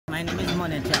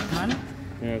Monette Jackman.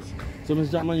 Yes. So,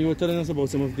 Ms. Jackman, you were telling us about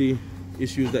some of the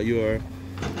issues that you are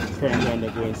currently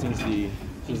undergoing since the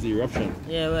eruption.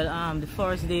 Yeah, well, the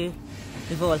first day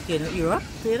the volcano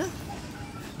erupted,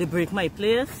 they break my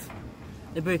place,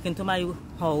 they break into my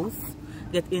house,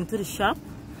 get into the shop,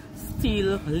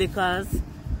 steal liquors,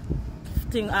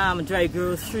 dry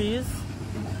groceries,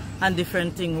 and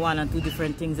different things, 1 and 2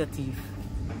 different things a thief.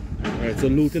 Alright, so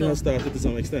looting has started to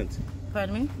some extent?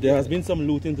 Pardon me? There has been some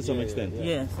looting to some extent?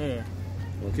 Yes, yeah.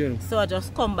 Okay. So I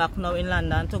just come back now in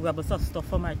London to grab some stuff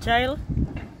for my child,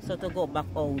 so to go back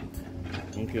out.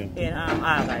 Okay. In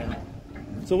Argyle.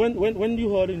 So when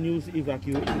you heard the news to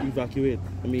evacuate,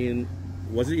 I mean,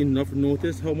 was it enough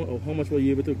notice? How much were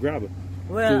you able to grab?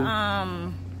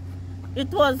 Well, it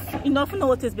was enough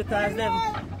notice because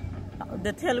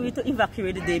they tell me to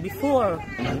evacuate the day before,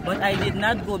 but I did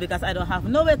not go because I don't have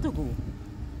nowhere to go.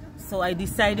 So I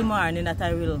decided in the morning that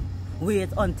I will wait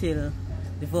until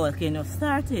the volcano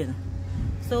started.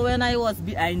 So when I was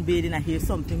behind bathing, I hear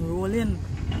something rolling.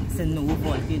 I said, no,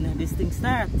 volcano, this thing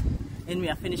start. And when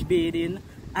I finish bathing,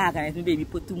 I organize my baby,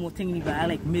 put 2 more things in the bag,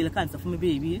 like milk and stuff for my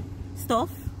baby, stuff,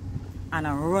 and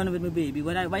I run with my baby.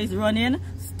 When I was running,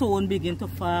 stone begin to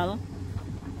fall.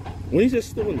 When you say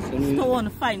stones? I mean, stone,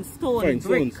 fine stone, fine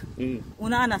brick. Stones. You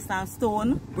understand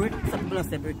stone, brick, some people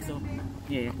say brick, so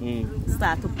yeah.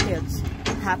 Start to catch,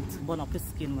 hot, burn up the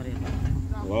skin, whatever.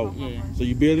 Wow. Yeah. So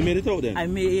you barely made it out then? I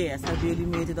barely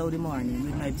made it out in the morning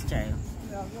with my child.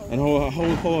 And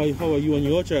how are you and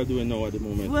your child doing now at the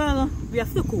moment? Well, we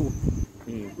have to go.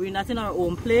 We're not in our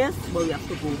own place, but we have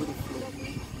to go with the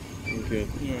flow. Okay.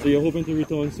 Yeah. So you're hoping to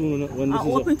return soon when this I'm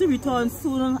hoping to return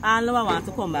soon, and I want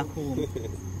to come back home.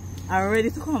 I'm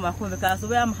ready to come back home because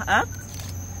where I'm at,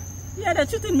 yeah, they're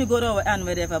treating me good over and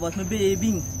whatever, but my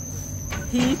baby,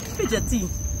 he fidgety.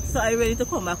 So I'm ready to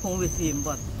come back home with him,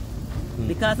 but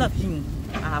because of him,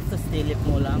 I have to stay a little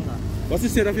more longer. What's the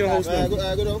state of your house now?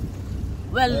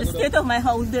 Well, the state of my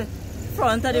house, the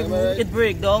front of the roof, it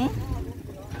break down.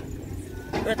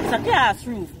 It's a glass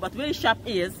roof, but where the shop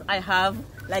is, I have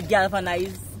like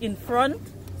galvanized in front,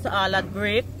 so all that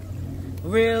break.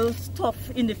 Real stuff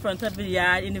in the front of the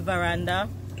yard, in the veranda,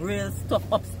 real stuff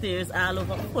upstairs, all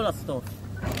over, full of stuff.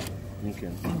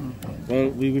 Okay. Well,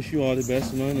 we wish you all the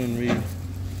best, man, and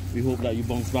we hope that you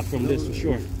bounce back from this for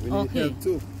sure. We need help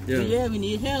too. Yeah, we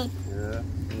need help. Yeah.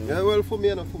 Yeah, well, for me,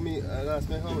 I lost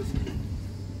my house.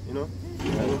 You know,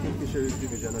 I work in Fisheries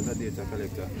Division as a data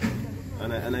collector,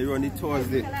 and I run it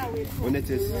Thursday when it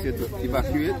is set to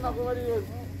evacuate.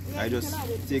 I just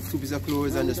take 2 pieces of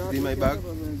clothes and just put in my bag,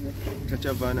 catch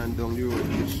a van and down the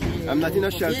road. I'm not in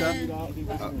a shelter.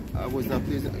 I was not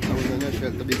in a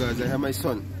shelter because I have my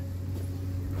son,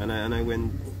 and I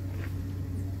went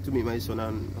to meet my son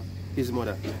and his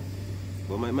mother.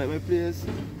 But my place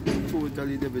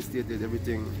totally devastated.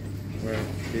 Everything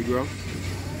they grow.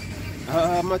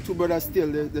 I have my 2 brothers still.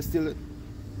 They still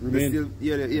remain.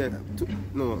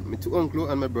 My 2 uncles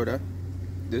and my brother.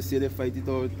 They say they fight it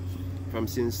out. From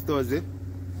since Thursday,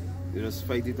 they just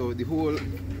fight it out, the whole,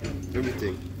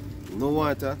 everything. No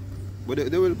water, but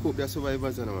they will cope, they're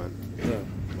survivors, you know, man. Yeah.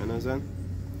 You understand?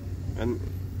 And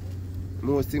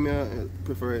most thing I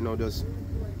prefer right now just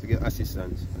to get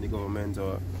assistance from the government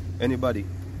or anybody.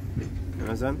 You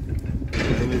understand?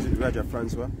 My name is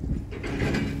Francois.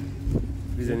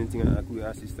 If there's anything I could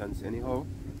assistance anyhow,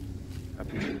 I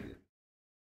appreciate it.